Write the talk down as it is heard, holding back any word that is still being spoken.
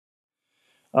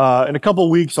In a couple of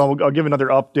weeks, I'll give another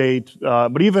update,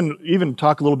 but even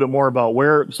talk a little bit more about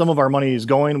where some of our money is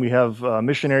going. We have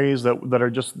missionaries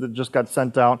that just got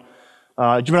sent out.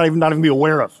 You might not even be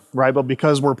aware of, right? But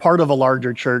because we're part of a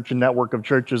larger church and network of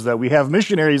churches, that we have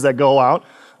missionaries that go out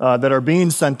that are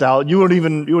being sent out. You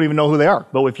wouldn't even know who they are.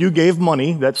 But if you gave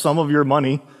money, that some of your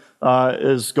money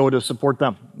is go to support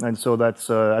them. And so that's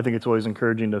I think it's always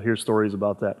encouraging to hear stories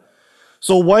about that.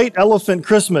 So White Elephant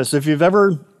Christmas, if you've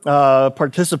ever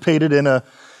participated in a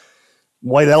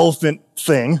white elephant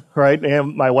thing, right?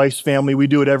 And my wife's family, we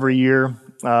do it every year.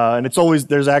 And it's always,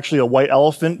 there's actually a white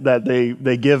elephant that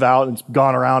they give out. It's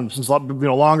gone around since,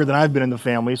 longer than I've been in the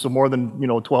family. So more than,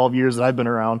 12 years that I've been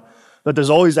around. But there's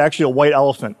always actually a white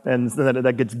elephant, and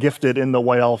that gets gifted in the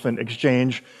white elephant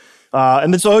exchange.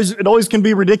 And it always can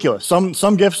be ridiculous.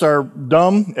 Some gifts are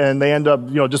dumb and they end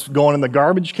up, just going in the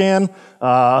garbage can,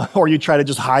 or you try to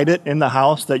just hide it in the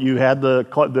house that you had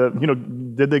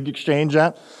did the exchange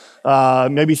at.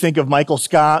 Maybe think of Michael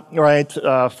Scott, right,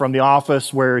 from The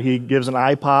Office, where he gives an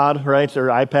iPod, right, or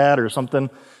iPad or something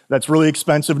that's really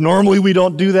expensive. Normally we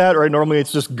don't do that, right? Normally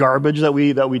it's just garbage that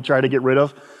we try to get rid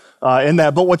of in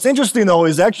that. But what's interesting though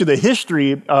is actually the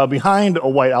history behind a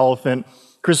white elephant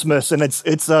Christmas, and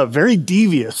it's very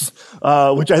devious,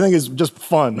 which I think is just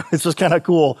fun. It's just kind of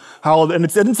cool and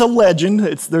it's a legend.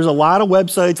 There's a lot of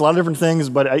websites, a lot of different things,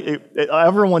 but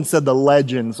everyone said the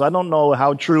legend, so I don't know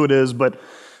how true it is, but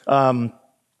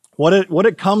what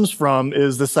it comes from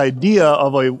is this idea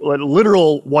of a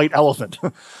literal white elephant,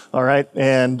 all right?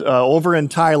 And over in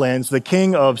Thailand, so the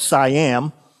king of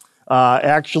Siam,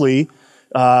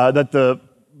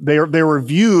 they were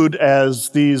viewed as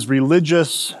these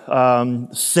religious,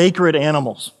 sacred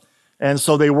animals. And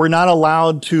so they were not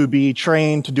allowed to be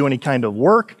trained to do any kind of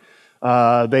work.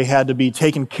 They had to be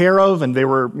taken care of, and they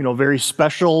were, very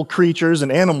special creatures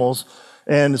and animals.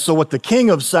 And so what the king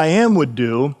of Siam would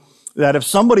do, that if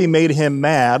somebody made him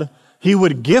mad, he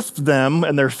would gift them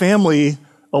and their family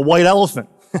a white elephant.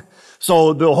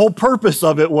 So the whole purpose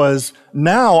of it was,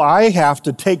 now I have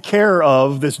to take care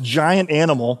of this giant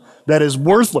animal that is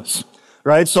worthless,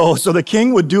 right? So the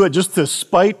king would do it just to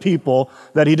spite people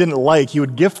that he didn't like. He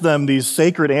would gift them these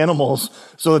sacred animals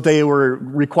so that they were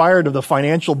required of the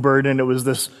financial burden. It was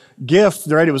this gift,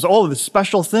 right? It was, this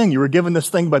special thing. You were given this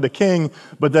thing by the king,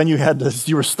 but then you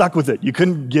were stuck with it. You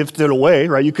couldn't gift it away,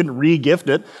 right? You couldn't re-gift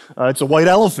it. It's a white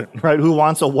elephant, right? Who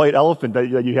wants a white elephant that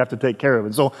you have to take care of?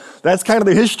 And so that's kind of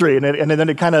the history. And then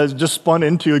it kind of just spun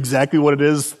into exactly what it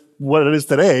is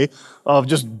today, of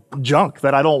just junk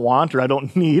that I don't want or I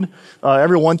don't need.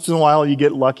 Every once in a while you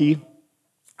get lucky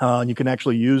and you can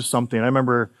actually use something. I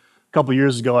remember a couple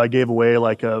years ago I gave away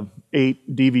like a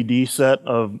 8 DVD set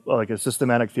of like a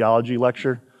systematic theology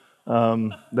lecture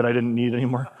that I didn't need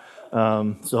anymore.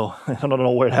 So I don't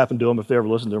know what happened to them, if they ever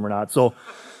listened to them or not. So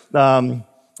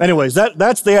anyways,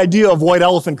 that's the idea of White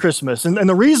Elephant Christmas. And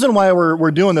the reason why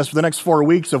we're doing this for the next 4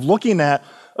 weeks of looking at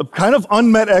kind of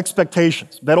unmet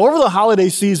expectations, that over the holiday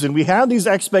season, we have these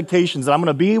expectations that I'm going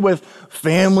to be with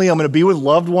family, I'm going to be with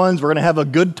loved ones, we're going to have a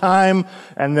good time,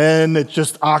 and then it's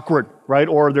just awkward, right?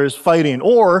 Or there's fighting,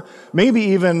 or maybe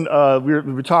even we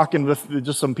were talking with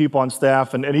just some people on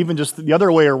staff, and even just the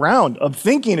other way around, of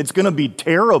thinking it's going to be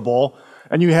terrible,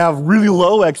 and you have really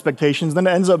low expectations, then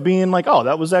it ends up being like, oh,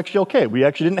 that was actually okay. We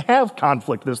actually didn't have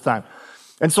conflict this time.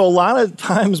 And so a lot of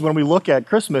times when we look at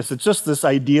Christmas, it's just this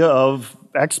idea of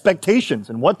expectations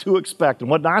and what to expect and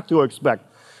what not to expect.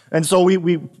 And so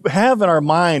we have in our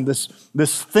mind this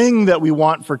thing that we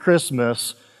want for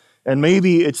Christmas, and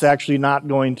maybe it's actually not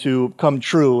going to come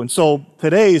true. And so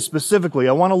today specifically,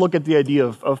 I want to look at the idea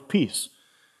of peace.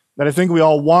 That I think we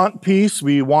all want peace.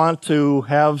 We want to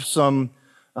have some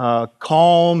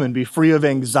calm and be free of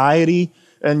anxiety.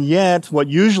 And yet, what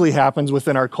usually happens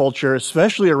within our culture,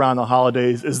 especially around the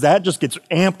holidays, is that just gets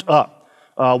amped up.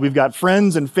 We've got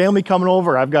friends and family coming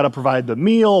over. I've got to provide the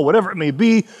meal, whatever it may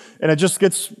be, and it just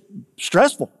gets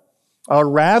stressful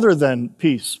rather than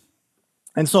peace.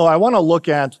 And so I want to look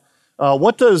at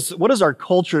what does our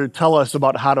culture tell us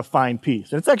about how to find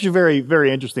peace. And it's actually very,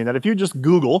 very interesting that if you just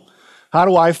Google, how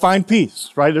do I find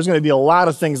peace, right? There's going to be a lot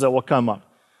of things that will come up.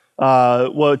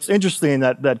 Well, it's interesting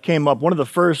that came up. One of the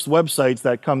first websites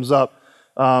that comes up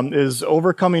is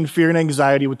Overcoming Fear and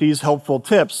Anxiety with These Helpful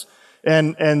Tips.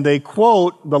 And they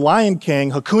quote the Lion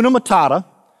King, Hakuna Matata,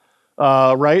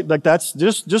 right? Like that's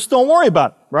just don't worry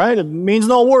about it, right? It means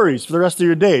no worries for the rest of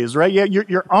your days, right? Yeah,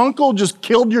 your uncle just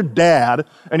killed your dad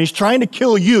and he's trying to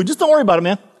kill you. Just don't worry about it,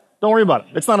 man. Don't worry about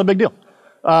it. It's not a big deal.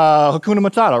 Hakuna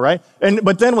Matata, right?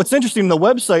 But then what's interesting, the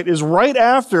website is right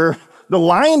after the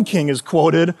Lion King is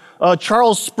quoted,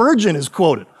 Charles Spurgeon is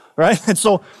quoted. right? And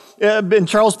so, and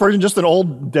Charles Spurgeon, just an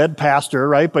old dead pastor,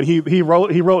 right? But he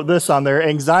wrote this on there: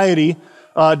 anxiety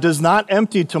does not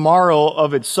empty tomorrow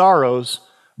of its sorrows,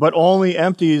 but only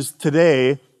empties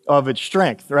today of its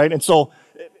strength, right? And so,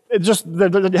 hey,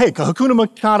 Hakuna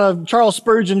Matata, Charles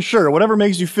Spurgeon, sure, whatever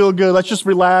makes you feel good, let's just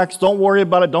relax, don't worry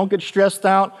about it, don't get stressed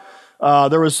out.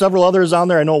 There was several others on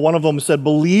there. I know one of them said,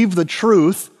 believe the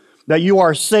truth that you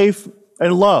are safe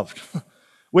and loved,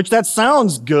 which that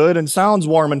sounds good and sounds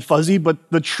warm and fuzzy, but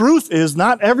the truth is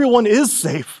not everyone is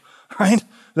safe, right?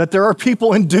 That there are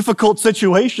people in difficult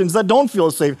situations that don't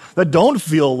feel safe, that don't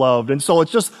feel loved. And so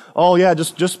it's just, oh yeah,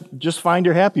 just find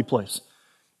your happy place.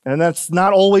 And that's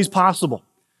not always possible.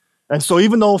 And so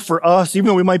even though for us, even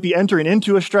though we might be entering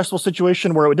into a stressful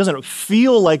situation where it doesn't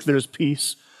feel like there's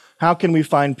peace, how can we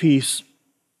find peace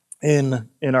in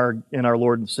our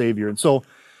Lord and Savior? And so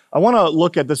I want to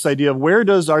look at this idea of where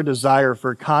does our desire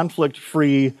for a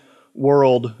conflict-free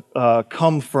world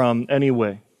come from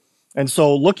anyway? And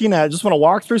so looking at, just want to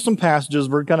walk through some passages.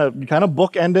 We're going to kind of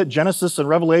bookend it, Genesis and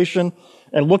Revelation,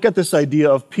 and look at this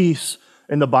idea of peace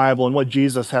in the Bible and what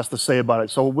Jesus has to say about it.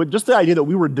 So with just the idea that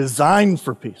we were designed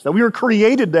for peace, that we were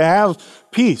created to have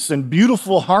peace and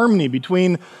beautiful harmony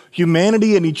between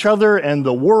humanity and each other and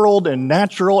the world and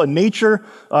natural and nature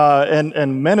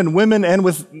and men and women and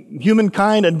with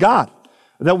humankind and God,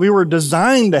 that we were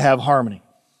designed to have harmony.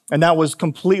 And that was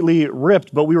completely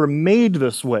ripped, but we were made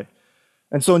this way.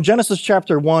 And so in Genesis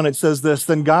chapter 1, it says this: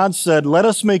 then God said, let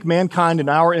us make mankind in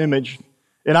our image,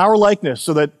 in our likeness,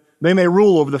 so that they may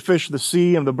rule over the fish of the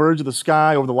sea and the birds of the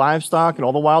sky, over the livestock and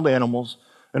all the wild animals,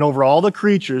 and over all the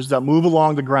creatures that move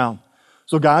along the ground.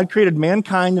 So God created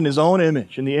mankind in his own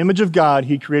image. In the image of God,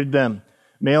 he created them.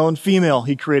 Male and female,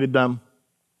 he created them.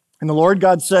 And the Lord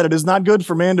God said, it is not good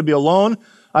for man to be alone.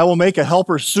 I will make a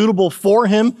helper suitable for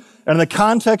him. And in the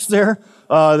context there,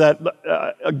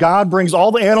 God brings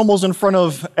all the animals in front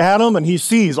of Adam, and he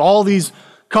sees all these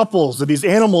couples of these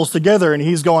animals together, and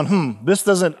he's going, this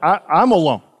doesn't, I'm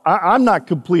alone. I'm not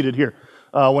completed here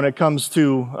when it comes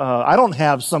to, I don't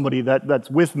have somebody that's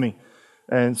with me.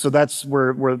 And so that's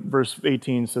where verse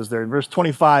 18 says there. In verse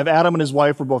 25, Adam and his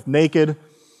wife were both naked,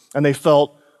 and they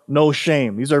felt no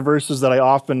shame. These are verses that I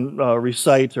often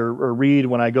recite or read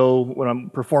when I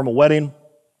perform a wedding.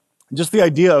 Just the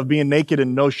idea of being naked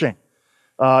and no shame.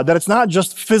 That it's not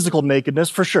just physical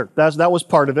nakedness, for sure. That was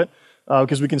part of it,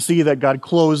 because we can see that God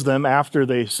clothes them after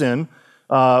they sin.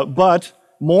 But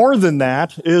more than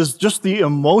that is just the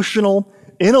emotional,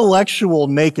 intellectual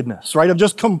nakedness, right? Of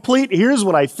just complete, here's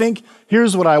what I think,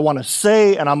 here's what I want to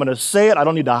say, and I'm going to say it. I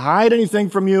don't need to hide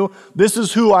anything from you. This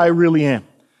is who I really am.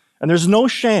 And there's no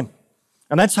shame.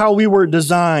 And that's how we were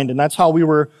designed, and that's how we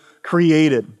were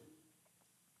created.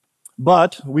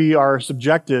 But we are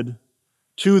subjected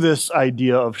to this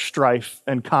idea of strife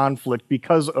and conflict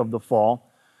because of the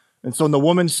fall. And so when the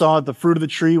woman saw that the fruit of the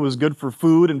tree was good for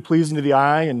food and pleasing to the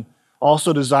eye and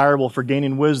also desirable for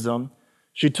gaining wisdom,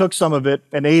 she took some of it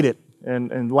and ate it.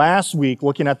 And last week,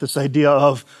 looking at this idea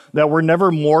of that we're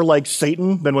never more like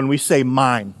Satan than when we say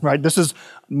mine, right? This is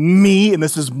me and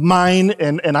this is mine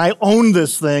and I own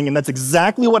this thing. And that's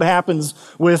exactly what happens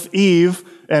with Eve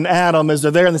and Adam as they're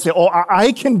there and they say, oh,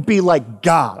 I can be like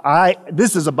God.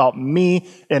 This is about me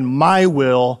and my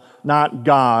will, not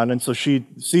God. And so she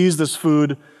sees this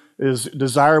food is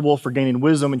desirable for gaining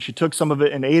wisdom, and she took some of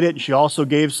it and ate it. She also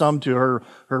gave some to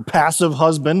her passive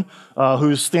husband,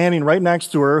 who's standing right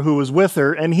next to her, who was with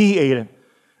her, and he ate it.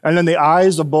 And then the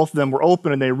eyes of both of them were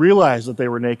open, and they realized that they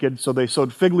were naked, so they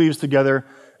sewed fig leaves together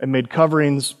and made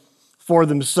coverings for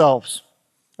themselves.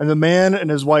 And the man and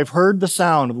his wife heard the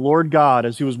sound of the Lord God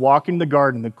as he was walking in the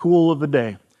garden in the cool of the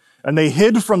day. And they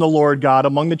hid from the Lord God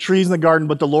among the trees in the garden,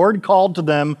 but the Lord called to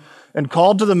them and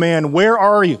called to the man, where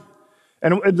are you?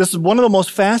 And this is one of the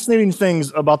most fascinating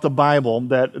things about the Bible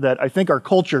that I think our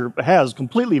culture has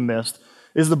completely missed,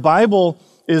 is the Bible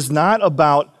is not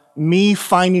about me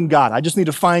finding God. I just need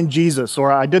to find Jesus,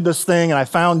 or I did this thing and I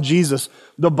found Jesus.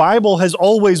 The Bible has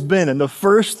always been in the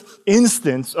first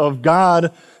instance of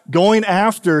God going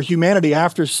after humanity,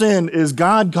 after sin, is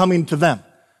God coming to them.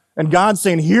 And God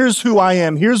saying, here's who I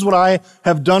am, here's what I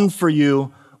have done for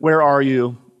you, where are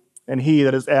you? And he,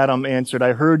 that is Adam, answered,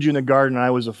 I heard you in the garden, and I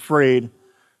was afraid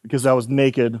because I was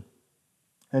naked,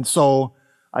 and so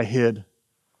I hid.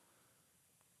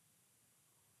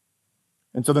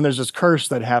 And so then there's this curse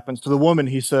that happens. To the woman,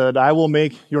 he said, I will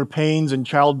make your pains in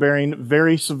childbearing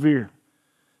very severe.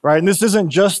 Right? And this isn't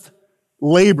just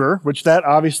labor, which that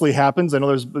obviously happens. I know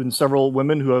there's been several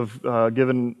women who have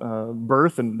given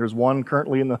birth, and there's one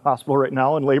currently in the hospital right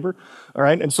now in labor. All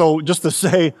right, and so just to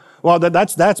say, well,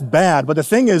 that's bad. But the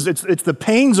thing is, it's the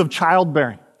pains of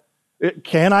childbearing.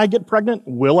 Can I get pregnant?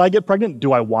 Will I get pregnant?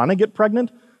 Do I want to get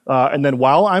pregnant? And then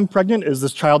while I'm pregnant, is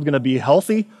this child going to be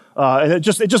healthy? And it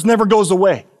just never goes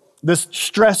away. This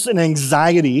stress and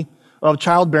anxiety of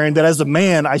childbearing that as a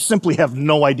man, I simply have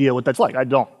no idea what that's like. I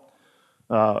don't.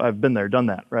 I've been there, done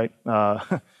that, right?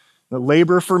 The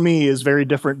labor for me is very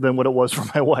different than what it was for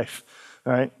my wife,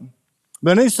 right?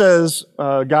 Then he says,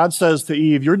 God says to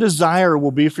Eve, your desire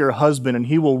will be for your husband and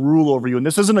he will rule over you. And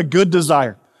this isn't a good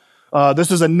desire.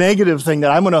 This is a negative thing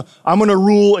that I'm gonna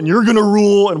rule and you're gonna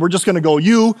rule and we're just gonna go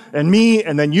you and me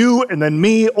and then you and then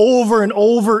me over and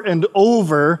over and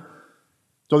over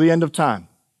till the end of time.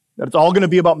 That it's all gonna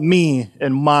be about me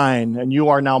and mine and you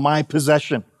are now my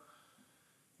possession.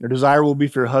 Your desire will be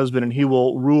for your husband and he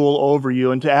will rule over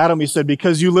you. And to Adam he said,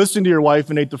 because you listened to your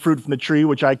wife and ate the fruit from the tree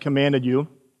which I commanded you,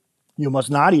 you must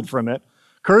not eat from it.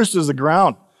 Cursed is the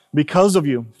ground because of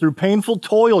you. Through painful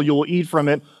toil you will eat from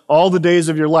it all the days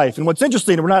of your life. And what's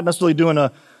interesting, we're not necessarily doing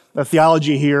a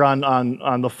theology here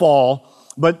on the fall,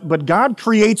 but God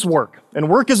creates work, and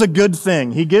work is a good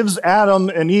thing. He gives Adam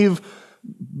and Eve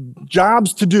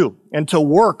jobs to do and to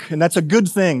work, and that's a good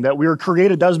thing that we were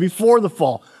created. That was before the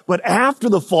fall. But after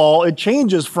the fall, it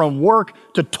changes from work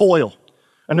to toil.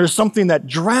 And there's something that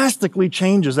drastically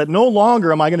changes, that no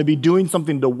longer am I going to be doing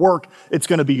something to work. It's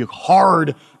going to be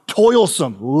hard,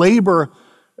 toilsome labor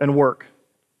and work.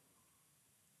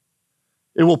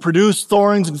 It will produce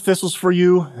thorns and thistles for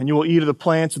you, and you will eat of the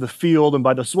plants of the field, and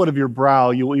by the sweat of your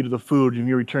brow you will eat of the food, and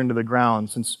you return to the ground,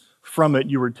 since from it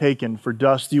you were taken. For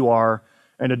dust you are,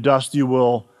 and to dust you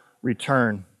will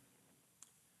return.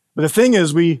 But the thing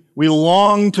is, we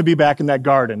long to be back in that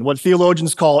garden, what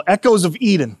theologians call echoes of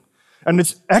Eden. And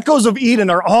it's echoes of Eden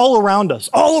are all around us,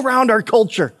 all around our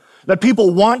culture. That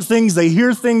people want things, they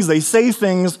hear things, they say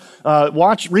things,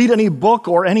 read any book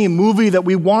or any movie that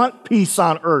we want peace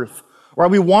on earth. Or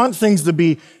we want things to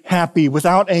be happy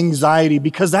without anxiety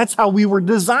because that's how we were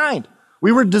designed.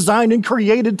 We were designed and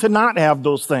created to not have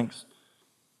those things.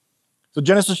 So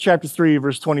Genesis chapter 3,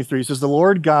 verse 23 says, the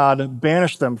Lord God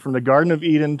banished them from the Garden of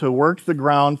Eden to work the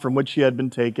ground from which he had been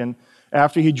taken.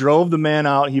 After he drove the man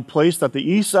out, he placed at the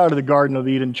east side of the Garden of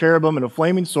Eden cherubim and a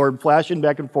flaming sword flashing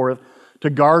back and forth to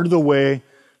guard the way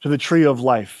to the tree of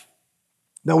life.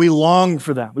 Now we long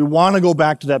for that. We want to go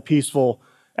back to that peaceful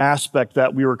aspect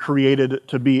that we were created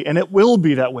to be, and it will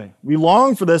be that way. We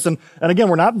long for this, and again,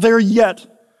 we're not there yet,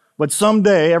 but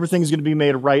someday everything's going to be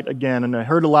made right again. And I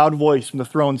heard a loud voice from the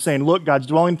throne saying, look, God's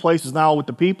dwelling place is now with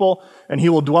the people, and he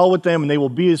will dwell with them, and they will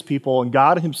be his people, and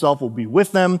God himself will be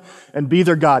with them and be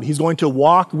their God. He's going to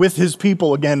walk with his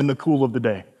people again in the cool of the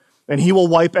day. And he will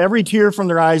wipe every tear from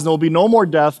their eyes, and there will be no more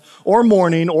death or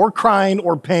mourning or crying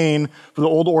or pain, for the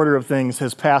old order of things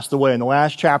has passed away. In the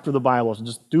last chapter of the Bible, so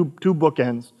just two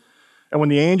bookends. And when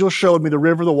the angel showed me the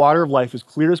river of the water of life, as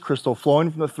clear as crystal,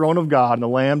 flowing from the throne of God and the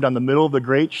Lamb down the middle of the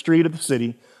great street of the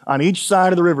city, on each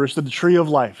side of the river stood the tree of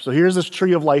life. So here's this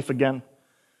tree of life again,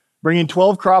 bringing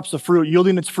 12 crops of fruit,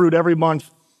 yielding its fruit every month.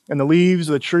 And the leaves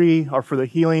of the tree are for the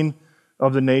healing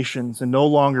of the nations. And no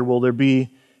longer will there be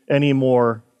any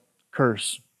more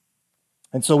curse.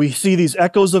 And so we see these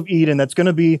echoes of Eden that's going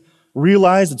to be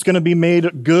realized. It's going to be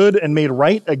made good and made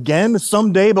right again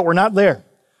someday, but we're not there.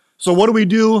 So what do we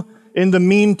do in the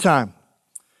meantime?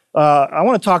 I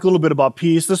want to talk a little bit about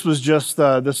peace. This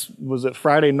was at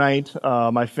Friday night.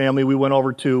 My family, we went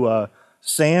over to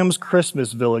Sam's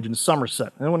Christmas Village in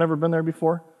Somerset. Anyone ever been there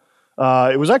before?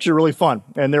 It was actually really fun.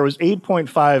 And there was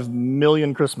 8.5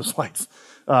 million Christmas lights.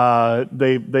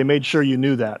 They made sure you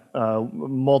knew that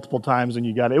multiple times when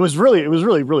you got it. It was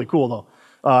really cool though.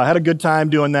 I had a good time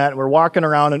doing that. We're walking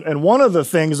around, and one of the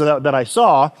things that I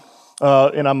saw,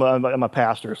 and I'm a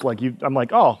pastor, so I'm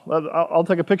like, oh, I'll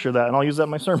take a picture of that and I'll use that in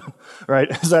my sermon, right?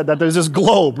 Is that there's this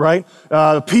globe, right?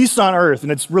 Peace on earth,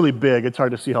 and it's really big. It's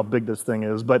hard to see how big this thing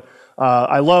is, but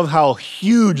I love how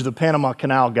huge the Panama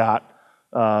Canal got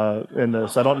in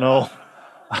this. I don't know.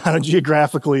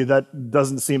 Geographically, that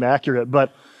doesn't seem accurate,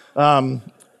 but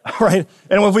right?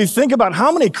 And if we think about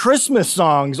how many Christmas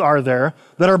songs are there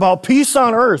that are about peace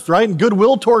on earth, right, and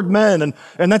goodwill toward men,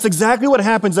 and that's exactly what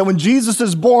happens. That when Jesus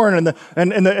is born, and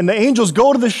the angels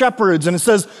go to the shepherds, and it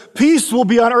says, "Peace will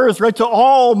be on earth," right, to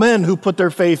all men who put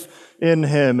their faith in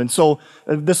Him. And so,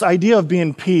 this idea of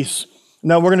being peace.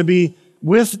 Now we're going to be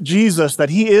with Jesus, that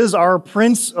He is our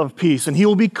Prince of Peace, and He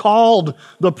will be called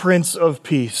the Prince of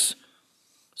Peace.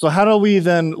 So how do we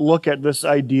then look at this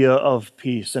idea of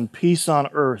peace and peace on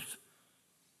earth?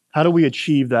 How do we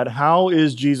achieve that? How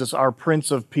is Jesus our Prince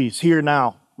of Peace here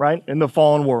now, right, in the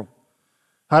fallen world?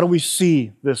 How do we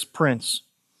see this Prince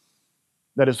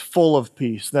that is full of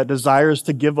peace, that desires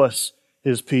to give us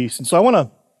His peace? And so I want to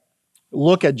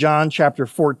look at John chapter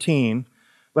 14,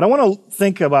 but I want to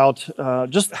think about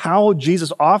just how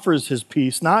Jesus offers his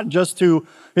peace, not just to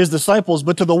his disciples,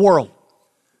 but to the world.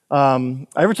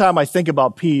 Every time I think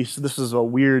about peace, this is a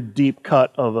weird, deep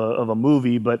cut of a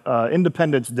movie, but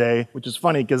Independence Day, which is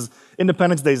funny because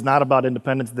Independence Day is not about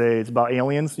Independence Day, it's about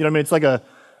aliens. You know what I mean?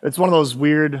 It's one of those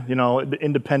weird, the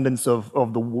independence of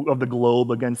the globe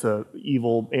against a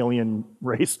evil alien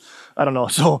race. I don't know.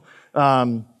 So,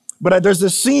 but there's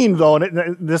this scene though,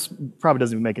 and this probably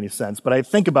doesn't even make any sense, but I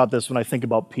think about this when I think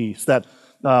about peace, that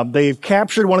they've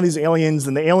captured one of these aliens,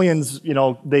 and the aliens,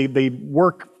 they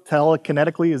work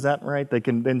telekinetically, is that right?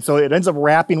 And so it ends up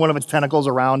wrapping one of its tentacles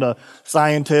around a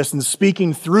scientist and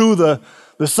speaking through the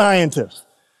scientist.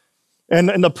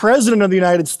 And the president of the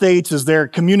United States is there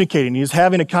communicating. He's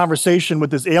having a conversation with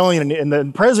this alien, and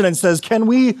the president says, "Can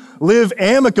we live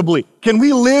amicably? Can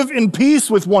we live in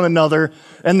peace with one another?"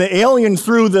 And the alien,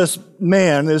 through this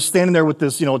man, is standing there with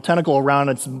this, tentacle around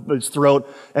its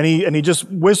throat, and he just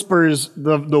whispers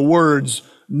the words,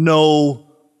 "No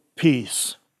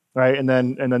peace." Right, and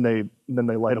then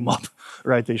they light him up,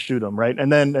 right? They shoot him, right? And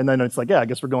then it's like, yeah, I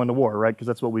guess we're going to war, right? Because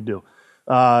that's what we do.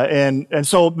 And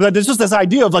so, but there's just this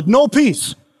idea of like, no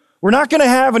peace. We're not going to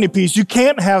have any peace. You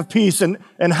can't have peace. And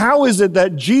how is it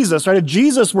that Jesus, right? If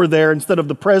Jesus were there instead of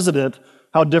the president,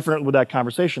 how different would that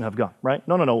conversation have gone, right?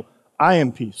 No. I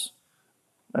am peace.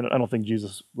 I don't think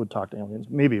Jesus would talk to aliens.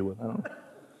 Maybe he would. I don't know.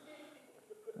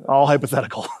 All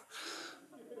hypothetical.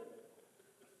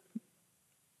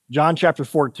 John chapter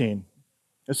 14.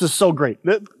 This is so great.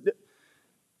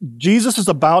 Jesus is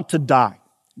about to die.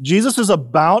 Jesus is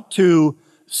about to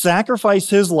sacrifice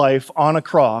his life on a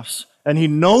cross, and he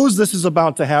knows this is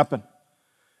about to happen.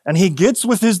 And he gets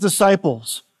with his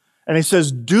disciples, and he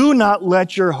says, "Do not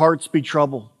let your hearts be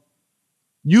troubled.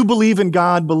 You believe in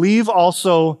God, believe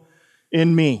also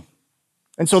in me."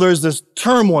 And so there's this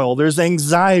turmoil, there's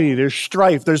anxiety, there's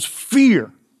strife, there's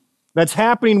fear that's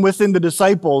happening within the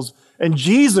disciples. And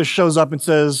Jesus shows up and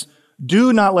says,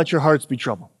 "Do not let your hearts be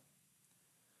troubled.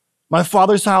 My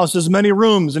Father's house has many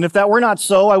rooms, and if that were not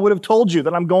so, I would have told you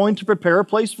that I'm going to prepare a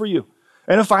place for you.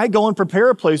 And if I go and prepare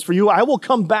a place for you, I will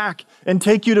come back and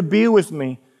take you to be with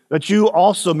me, that you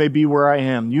also may be where I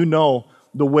am. You know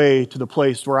the way to the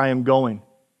place where I am going."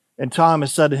 And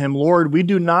Thomas said to him, "Lord, we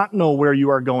do not know where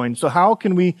you are going, so how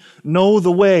can we know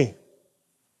the way?"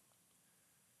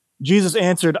 Jesus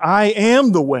answered, "I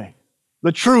am the way,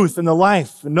 the truth, and the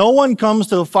life. No one comes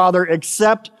to the Father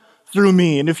except through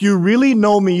me. And if you really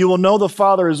know me, you will know the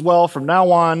Father as well. From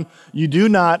now on, you do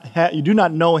not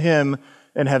know him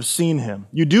and have seen him.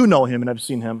 You do know him and have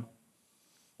seen him."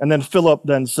 And then Philip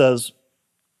then says,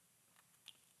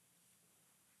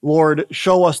 "Lord,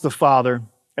 show us the Father,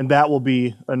 and that will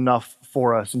be enough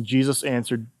for us." And Jesus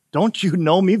answered, "Don't you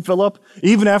know me, Philip?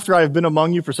 Even after I have been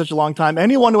among you for such a long time,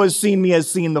 anyone who has seen me has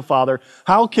seen the Father.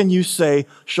 How can you say,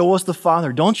 'Show us the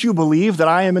Father'? Don't you believe that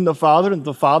I am in the Father and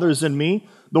the Father is in me?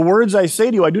 The words I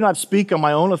say to you, I do not speak on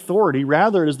my own authority.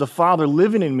 Rather, it is the Father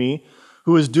living in me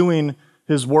who is doing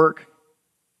his work.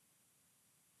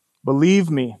 Believe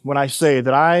me when I say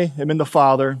that I am in the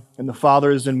Father and the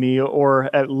Father is in me,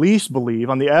 or at least believe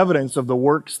on the evidence of the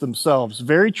works themselves.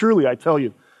 Very truly, I tell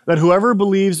you, that whoever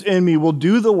believes in me will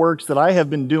do the works that I have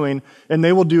been doing, and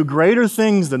they will do greater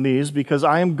things than these, because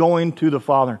I am going to the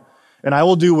Father. And I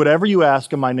will do whatever you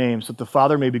ask in my name, so that the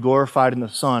Father may be glorified in the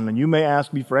Son. And you may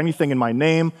ask me for anything in my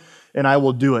name, and I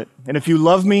will do it. And if you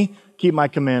love me, keep my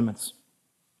commandments.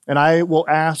 And I will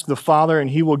ask the Father, and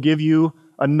he will give you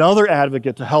another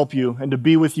advocate to help you and to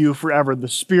be with you forever, the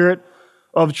Spirit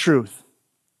of truth.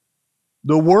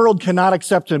 The world cannot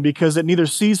accept him because it neither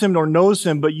sees him nor knows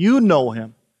him, but you know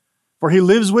him, for he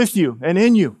lives with you and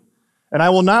in you. And I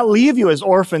will not leave you as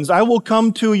orphans. I will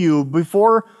come to you.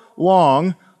 Before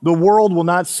long, the world will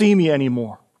not see me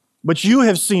anymore. But you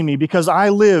have seen me because I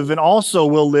live and also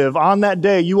will live. On that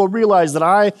day, you will realize that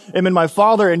I am in my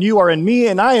Father and you are in me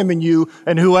and I am in you.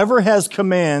 And whoever has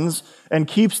commands and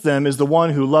keeps them is the one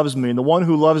who loves me. And the one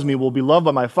who loves me will be loved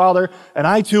by my Father. And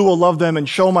I too will love them and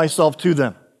show myself to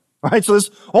them. All right, so this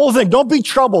whole thing, don't be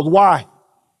troubled. Why?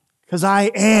 Because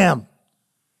I am.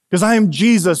 Because I am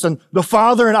Jesus and the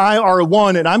Father and I are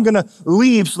one. And I'm going to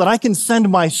leave so that I can send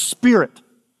my Spirit.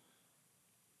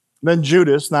 Then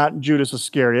Judas, not Judas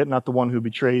Iscariot, not the one who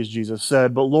betrays Jesus,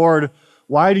 said, "But Lord,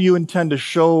 why do you intend to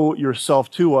show yourself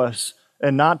to us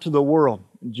and not to the world?"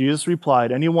 And Jesus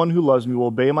replied, "Anyone who loves me will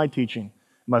obey my teaching.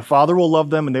 My Father will love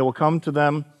them, and they will come to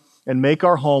them and make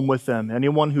our home with them.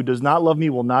 Anyone who does not love me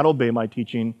will not obey my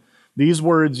teaching. These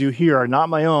words you hear are not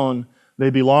my own. They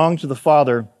belong to the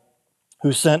Father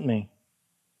who sent me."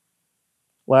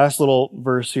 Last little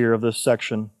verse here of this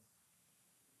section.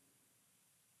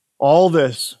 All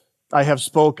this I have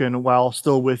spoken while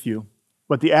still with you.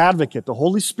 But the advocate, the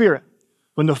Holy Spirit,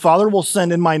 whom the Father will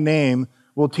send in my name,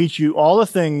 will teach you all the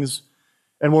things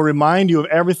and will remind you of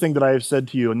everything that I have said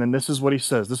to you. And then this is what he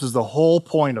says. This is the whole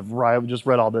point of why I just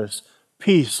read all this.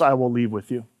 Peace I will leave with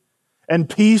you, and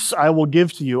peace I will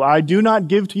give to you. I do not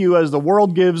give to you as the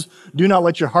world gives. Do not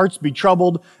let your hearts be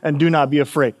troubled, and do not be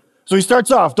afraid. So he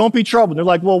starts off, don't be troubled. They're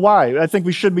like, well, why? I think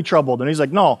we should be troubled. And he's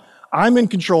like, no, I'm in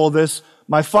control of this.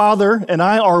 My Father and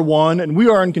I are one, and we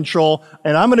are in control,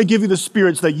 and I'm going to give you the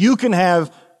Spirit so that you can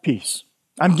have peace.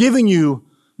 I'm giving you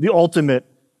the ultimate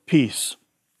peace.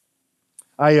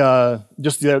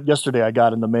 Just yesterday I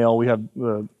got in the mail, we have,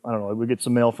 we get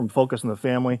some mail from Focus on the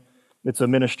Family. It's a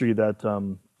ministry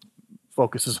that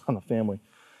focuses on the family.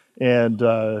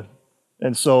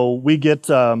 And so we get,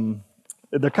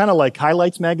 they're kind of like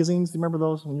highlights magazines. Do you remember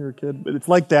those when you were a kid? It's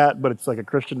like that, but it's like a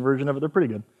Christian version of it. They're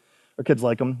pretty good. Our kids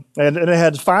like them. And it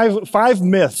had five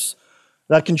myths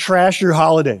that can trash your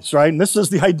holidays, right? And this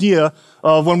is the idea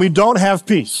of when we don't have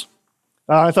peace.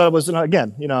 I thought it was,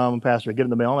 again, I'm a pastor. I get in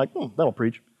the mail. I'm like, that'll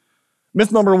preach.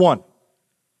 Myth number 1.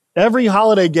 Every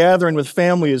holiday gathering with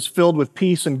family is filled with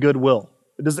peace and goodwill.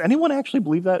 Does anyone actually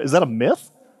believe that? Is that a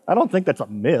myth? I don't think that's a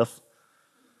myth.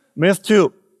 Myth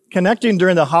 2. Connecting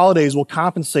during the holidays will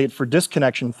compensate for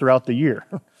disconnection throughout the year.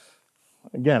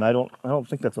 Again, I don't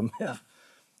think that's a myth.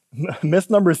 Myth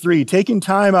number 3, taking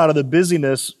time out of the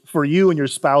busyness for you and your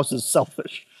spouse is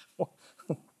selfish.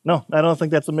 No, I don't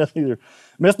think that's a myth either.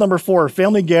 Myth number 4,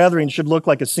 family gatherings should look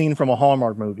like a scene from a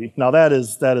Hallmark movie. Now that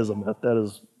is a myth. That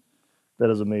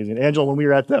is amazing. Angela, when we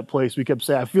were at that place, we kept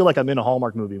saying, I feel like I'm in a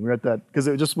Hallmark movie. We were at that, because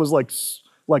it just was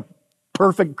like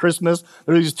perfect Christmas.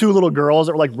 There were these 2 little girls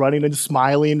that were like running and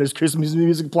smiling. There's Christmas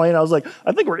music playing. I was like,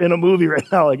 I think we're in a movie right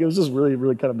now. Like, it was just really,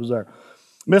 really kind of bizarre.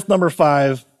 Myth number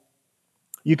 5,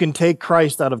 you can take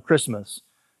Christ out of Christmas.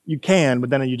 You can,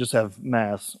 but then you just have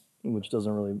Mass, which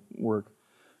doesn't really work.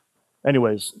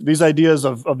 Anyways, these ideas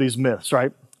of these myths,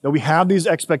 right? That we have these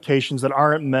expectations that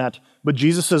aren't met, but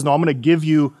Jesus says, no, I'm going to give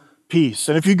you peace.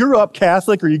 And if you grew up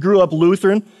Catholic or you grew up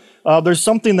Lutheran, there's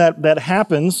something that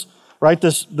happens, right?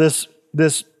 This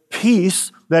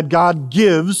peace that God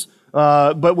gives.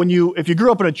 But if you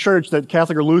grew up in a church that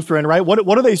Catholic or Lutheran, right?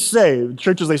 What do they say?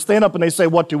 Churches, they stand up and they say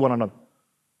what to one another?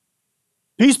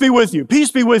 Peace be with you.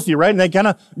 Peace be with you, right? And they kind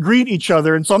of greet each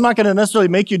other. And so I'm not going to necessarily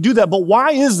make you do that. But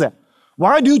why is that?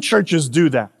 Why do churches do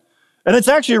that? And it's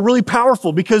actually really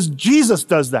powerful because Jesus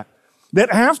does that. That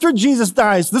after Jesus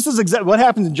dies, this is exactly what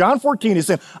happens in John 14. He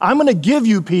said, I'm going to give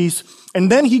you peace.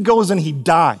 And then he goes and he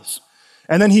dies.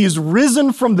 And then he is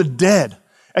risen from the dead.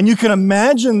 And you can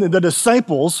imagine the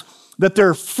disciples that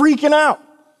they're freaking out.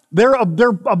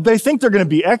 They think they're going to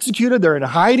be executed. They're in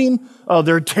hiding.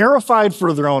 They're terrified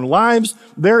for their own lives.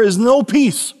 There is no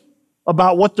peace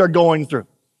about what they're going through.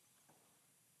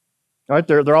 All right,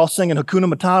 they're all singing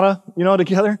Hakuna Matata,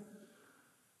 together.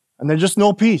 And there's just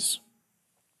no peace.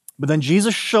 But then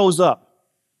Jesus shows up.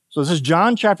 So this is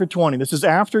John chapter 20. This is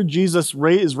after Jesus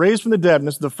is raised from the dead, and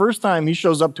this is the first time he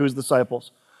shows up to his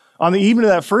disciples. On the evening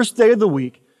of that first day of the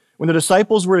week, when the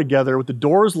disciples were together with the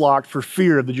doors locked for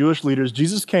fear of the Jewish leaders,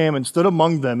 Jesus came and stood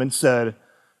among them and said,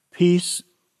 peace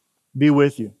be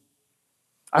with you.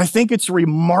 I think it's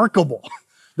remarkable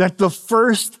that the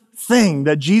first thing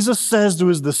that Jesus says to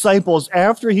his disciples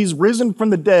after he's risen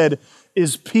from the dead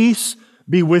is peace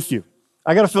be with you.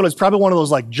 I got to feel it's probably one of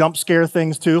those like jump scare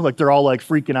things too. Like they're all like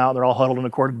freaking out. They're all huddled in a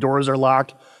corner. Doors are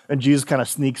locked. And Jesus kind of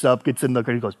sneaks up, gets in the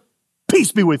car. He goes,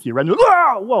 peace be with you. Right?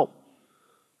 Whoa.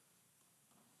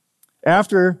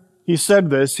 After he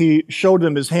said this, he showed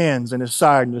them his hands and his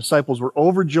side, and the disciples were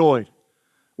overjoyed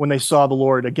when they saw the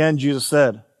Lord. Again, Jesus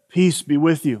said, peace be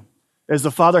with you. As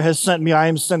the Father has sent me, I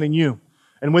am sending you.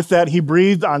 And with that, he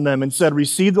breathed on them and said,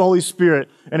 receive the Holy Spirit.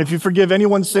 And if you forgive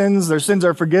anyone's sins, their sins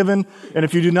are forgiven. And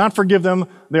if you do not forgive them,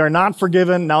 they are not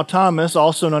forgiven. Now Thomas,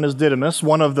 also known as Didymus,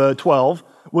 one of the 12,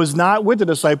 was not with the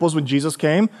disciples when Jesus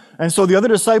came. And so the other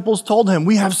disciples told him,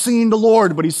 we have seen the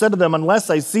Lord. But he said to them, unless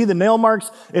I see the nail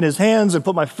marks in his hands and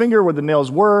put my finger where the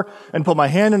nails were and put my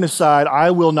hand in his side,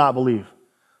 I will not believe.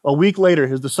 A week later,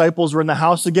 his disciples were in the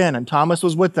house again, and Thomas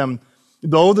was with them.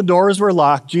 Though the doors were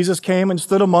locked, Jesus came and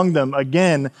stood among them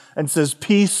again and says,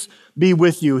 peace be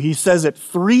with you. He says it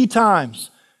 3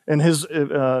 times in his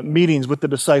meetings with the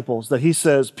disciples that he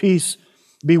says, peace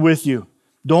be with you.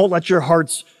 Don't let your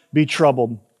hearts be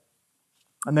troubled.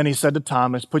 And then he said to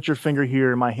Thomas, put your finger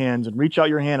here in my hands and reach out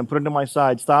your hand and put it into my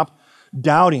side. Stop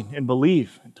doubting and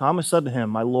believe. And Thomas said to him,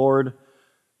 my Lord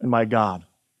and my God.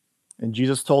 And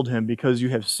Jesus told him, because you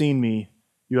have seen me,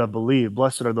 you have believed.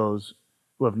 Blessed are those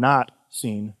who have not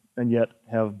seen and yet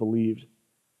have believed. I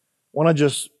want to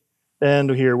just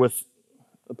end here with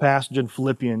a passage in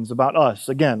Philippians about us.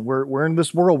 Again, we're in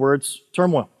this world where it's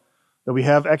turmoil, that we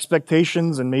have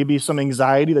expectations and maybe some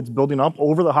anxiety that's building up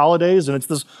over the holidays, and it's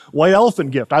this white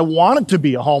elephant gift. I want it to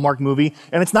be a Hallmark movie,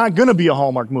 and it's not going to be a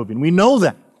Hallmark movie, and we know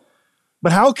that.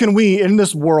 But how can we, in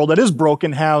this world that is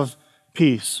broken, have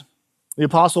peace? The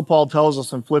Apostle Paul tells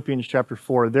us in Philippians chapter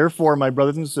 4, "Therefore, my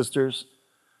brothers and sisters,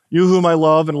 you whom I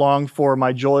love and long for,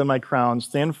 my joy and my crown,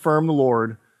 stand firm in the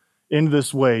Lord in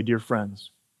this way, dear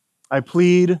friends. I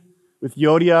plead with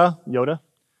Yoda,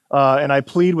 and I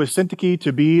plead with Syntyche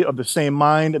to be of the same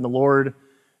mind in the Lord.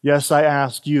 Yes, I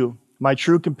ask you, my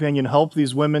true companion, help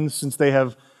these women, since they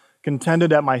have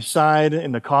contended at my side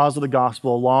in the cause of the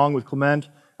gospel, along with Clement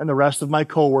and the rest of my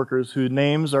co-workers whose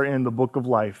names are in the book of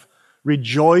life.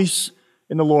 Rejoice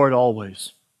in the Lord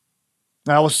always."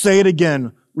 Now I will say it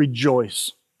again,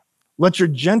 rejoice. "Let your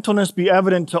gentleness be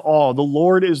evident to all. The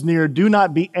Lord is near. Do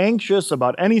not be anxious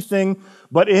about anything,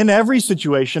 but in every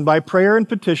situation, by prayer and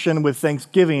petition with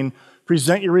thanksgiving,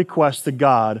 present your requests to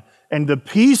God. And the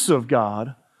peace of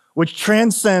God, which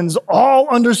transcends all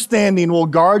understanding, will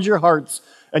guard your hearts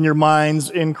and your minds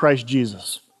in Christ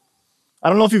Jesus." I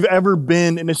don't know if you've ever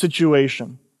been in a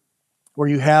situation where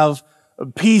you have a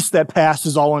peace that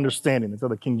passes all understanding. That's how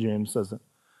the King James says it.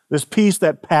 This peace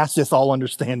that passeth all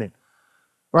understanding.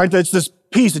 Right? That's this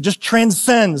peace. It just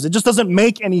transcends. It just doesn't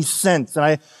make any sense.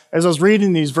 And as I was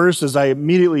reading these verses, I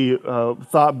immediately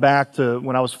thought back to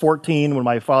when I was 14, when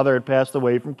my father had passed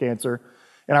away from cancer.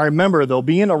 And I remember, though,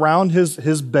 being around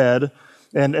his bed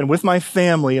and with my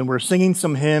family, and we're singing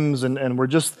some hymns, and we're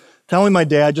just telling my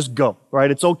dad, just go,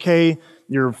 right? It's okay.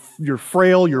 You're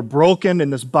frail. You're broken in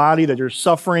this body that you're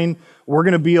suffering. We're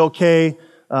going to be okay.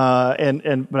 But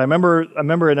I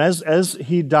remember, and as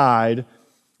he died,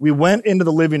 we went into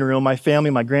the living room. My family,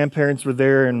 my grandparents were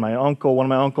there, and my uncle, one of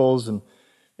my uncles,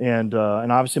 and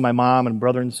obviously my mom and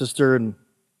brother and sister,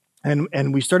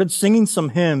 and we started singing some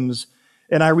hymns.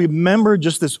 And I remember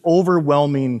just this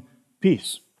overwhelming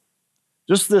peace,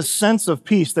 just this sense of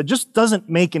peace that just doesn't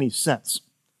make any sense.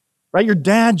 Right? Your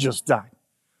dad just died.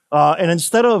 And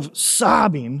instead of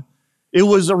sobbing, it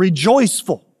was a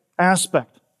rejoiceful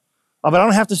aspect of, I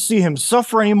don't have to see him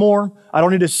suffer anymore. I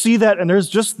don't need to see that. And there's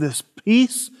just this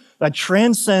peace that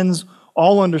transcends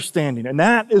all understanding. And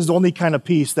that is the only kind of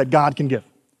peace that God can give.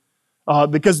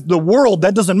 Because the world,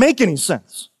 that doesn't make any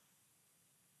sense.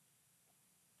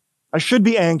 I should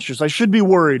be anxious. I should be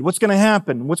worried. What's going to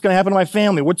happen? What's going to happen to my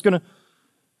family? And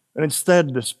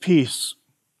instead, this peace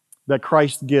that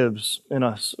Christ gives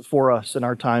for us in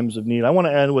our times of need. I want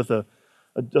to end with a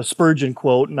Spurgeon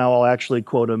quote. Now I'll actually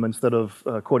quote him instead of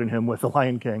quoting him with the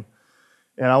Lion King.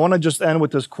 And I want to just end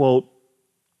with this quote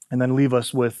and then leave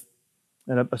us with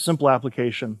a simple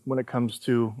application when it comes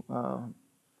to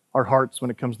our hearts,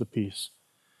 when it comes to peace.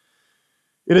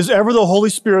 "It is ever the Holy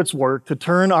Spirit's work to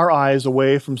turn our eyes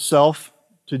away from self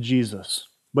to Jesus.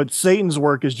 But Satan's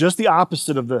work is just the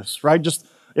opposite of this," right? Just,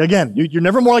 again, you're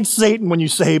never more like Satan when you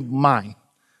say mine.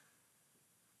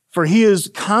 "For he is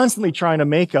constantly trying to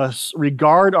make us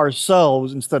regard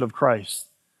ourselves instead of Christ.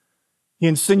 He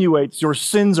insinuates, your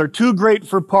sins are too great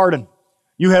for pardon.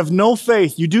 You have no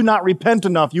faith. You do not repent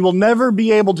enough. You will never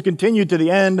be able to continue to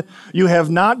the end. You have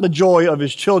not the joy of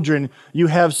his children. You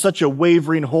have such a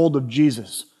wavering hold of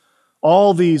Jesus.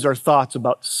 All these are thoughts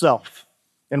about self,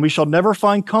 and we shall never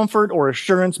find comfort or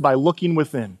assurance by looking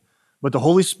within. But the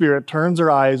Holy Spirit turns our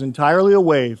eyes entirely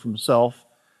away from self.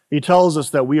 He tells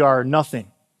us that we are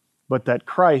nothing, but that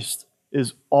Christ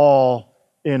is all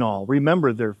in all.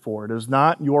 Remember, therefore, it is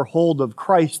not your hold of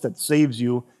Christ that saves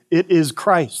you. It is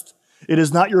Christ. It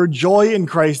is not your joy in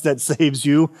Christ that saves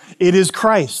you. It is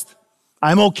Christ.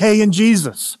 I'm okay in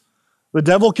Jesus. The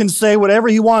devil can say whatever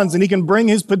he wants, and he can bring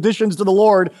his petitions to the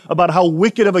Lord about how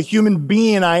wicked of a human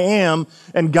being I am.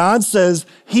 And God says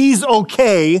he's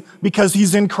okay because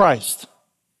he's in Christ.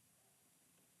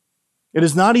 It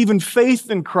is not even faith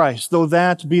in Christ, though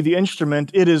that be the instrument.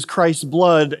 It is Christ's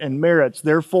blood and merits.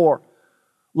 Therefore,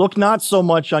 look not so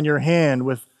much on your hand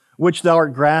with which thou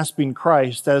art grasping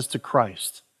Christ as to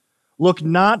Christ. Look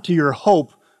not to your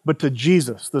hope, but to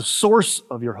Jesus, the source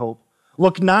of your hope.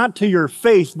 Look not to your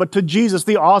faith, but to Jesus,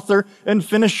 the author and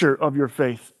finisher of your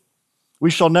faith. We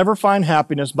shall never find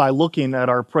happiness by looking at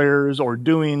our prayers or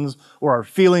doings or our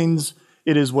feelings.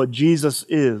 It is what Jesus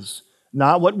is,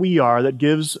 not what we are, that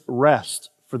gives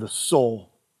rest for the soul.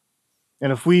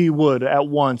 And if we would at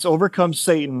once overcome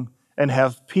Satan and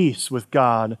have peace with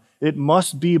God, it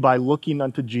must be by looking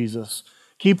unto Jesus.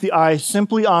 Keep the eye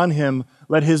simply on him.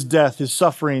 Let his death, his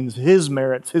sufferings, his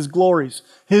merits, his glories,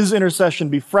 his intercession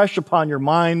be fresh upon your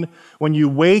mind. When you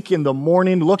wake in the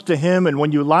morning, look to him, and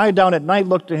when you lie down at night,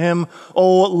 look to him.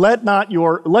 Oh, let not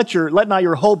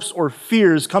your hopes or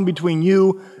fears come between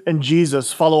you and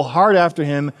Jesus. Follow hard after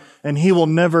him, and he will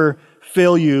never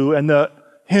fail you. And the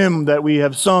hymn that we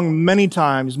have sung many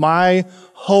times, my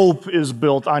hope is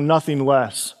built on nothing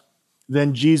less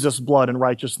than Jesus' blood and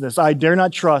righteousness. I dare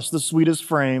not trust the sweetest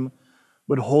frame,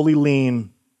 but wholly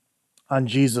lean on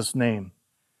Jesus' name.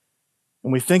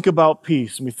 When we think about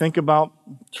peace, and we think about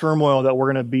turmoil that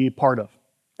we're going to be part of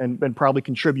and probably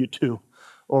contribute to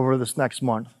over this next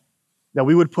month, that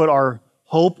we would put our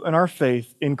hope and our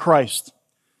faith in Christ,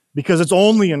 because it's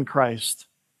only in Christ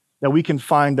that we can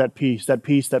find that peace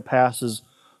that passes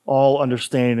all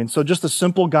understanding. And so just a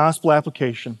simple gospel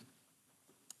application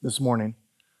this morning.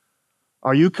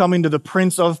 Are you coming to the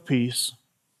Prince of Peace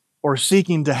or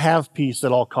seeking to have peace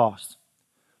at all costs?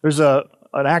 There's an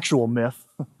actual myth,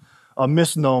 a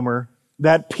misnomer,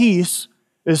 that peace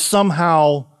is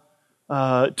somehow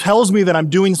tells me that I'm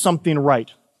doing something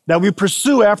right. That we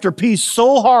pursue after peace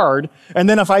so hard, and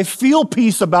then if I feel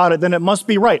peace about it, then it must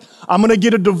be right. I'm going to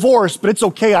get a divorce, but it's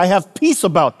okay. I have peace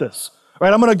about this.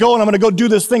 Right? I'm going to go do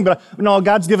this thing, but no,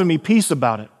 God's given me peace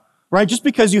about it. Right? Just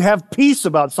because you have peace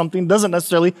about something doesn't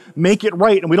necessarily make it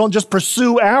right. And we don't just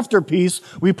pursue after peace,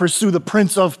 we pursue the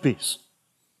Prince of Peace.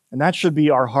 And that should be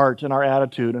our heart and our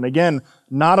attitude. And again,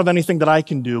 not of anything that I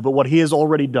can do, but what he has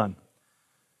already done.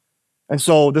 And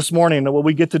so this morning, what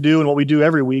we get to do and what we do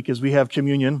every week is we have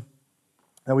communion.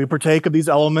 And we partake of these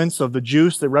elements of the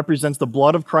juice that represents the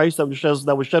blood of Christ that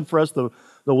was shed for us, the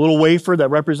little wafer that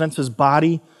represents his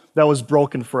body that was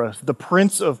broken for us. The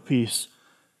Prince of Peace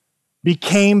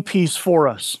became peace for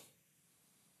us,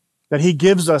 that he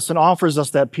gives us and offers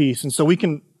us that peace. And so we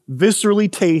can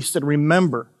viscerally taste and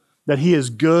remember that he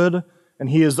is good and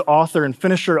he is the author and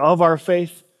finisher of our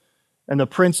faith and the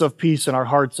Prince of Peace in our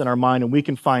hearts and our mind, and we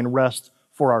can find rest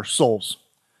for our souls.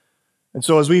 And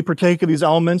so as we partake of these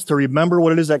elements to remember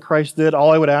what it is that Christ did,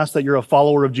 all I would ask that you're a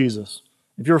follower of Jesus.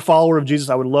 If you're a follower of Jesus,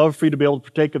 I would love for you to be able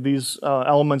to partake of these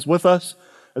elements with us.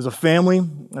 As a family,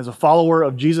 as a follower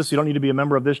of Jesus, you don't need to be a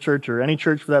member of this church or any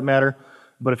church for that matter,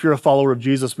 but if you're a follower of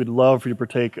Jesus, we'd love for you to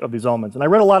partake of these elements. And I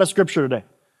read a lot of scripture today.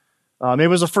 Maybe it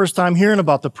was the first time hearing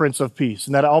about the Prince of Peace,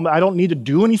 and that I don't need to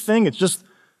do anything. It's just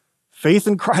faith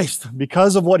in Christ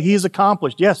because of what he's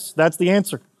accomplished. Yes, that's the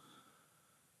answer.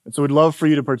 And so we'd love for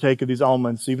you to partake of these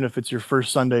elements, even if it's your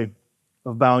first Sunday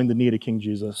of bowing the knee to King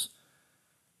Jesus.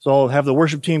 So I'll have the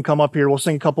worship team come up here. We'll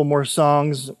sing a couple more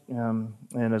songs, and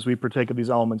as we partake of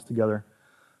these elements together,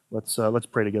 let's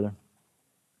pray together.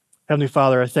 Heavenly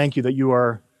Father, I thank you that you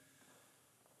are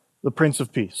the Prince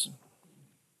of Peace,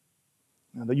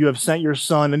 and that you have sent your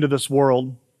Son into this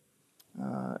world,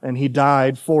 and he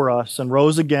died for us and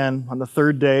rose again on the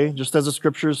third day, just as the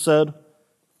Scriptures said,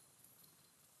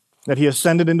 that he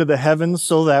ascended into the heavens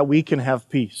so that we can have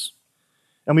peace.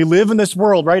 And we live in this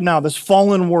world right now, this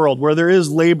fallen world, where there is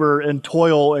labor and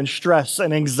toil and stress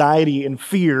and anxiety and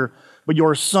fear. But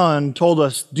your Son told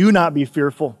us, do not be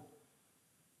fearful.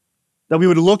 That we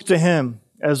would look to him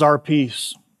as our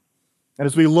peace. And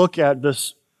as we look at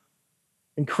this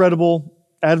incredible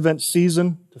Advent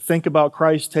season, to think about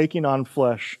Christ taking on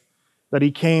flesh, that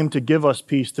he came to give us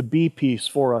peace, to be peace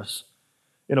for us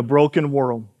in a broken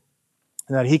world,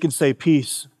 and that he can say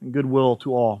peace and goodwill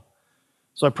to all.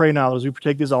 So I pray now that as we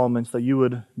partake these elements, that you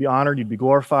would be honored, you'd be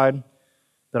glorified,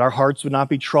 that our hearts would not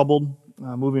be troubled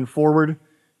moving forward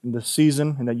in this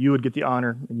season, and that you would get the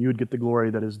honor and you would get the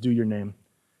glory that is due your name.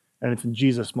 And it's in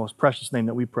Jesus' most precious name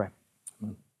that we pray.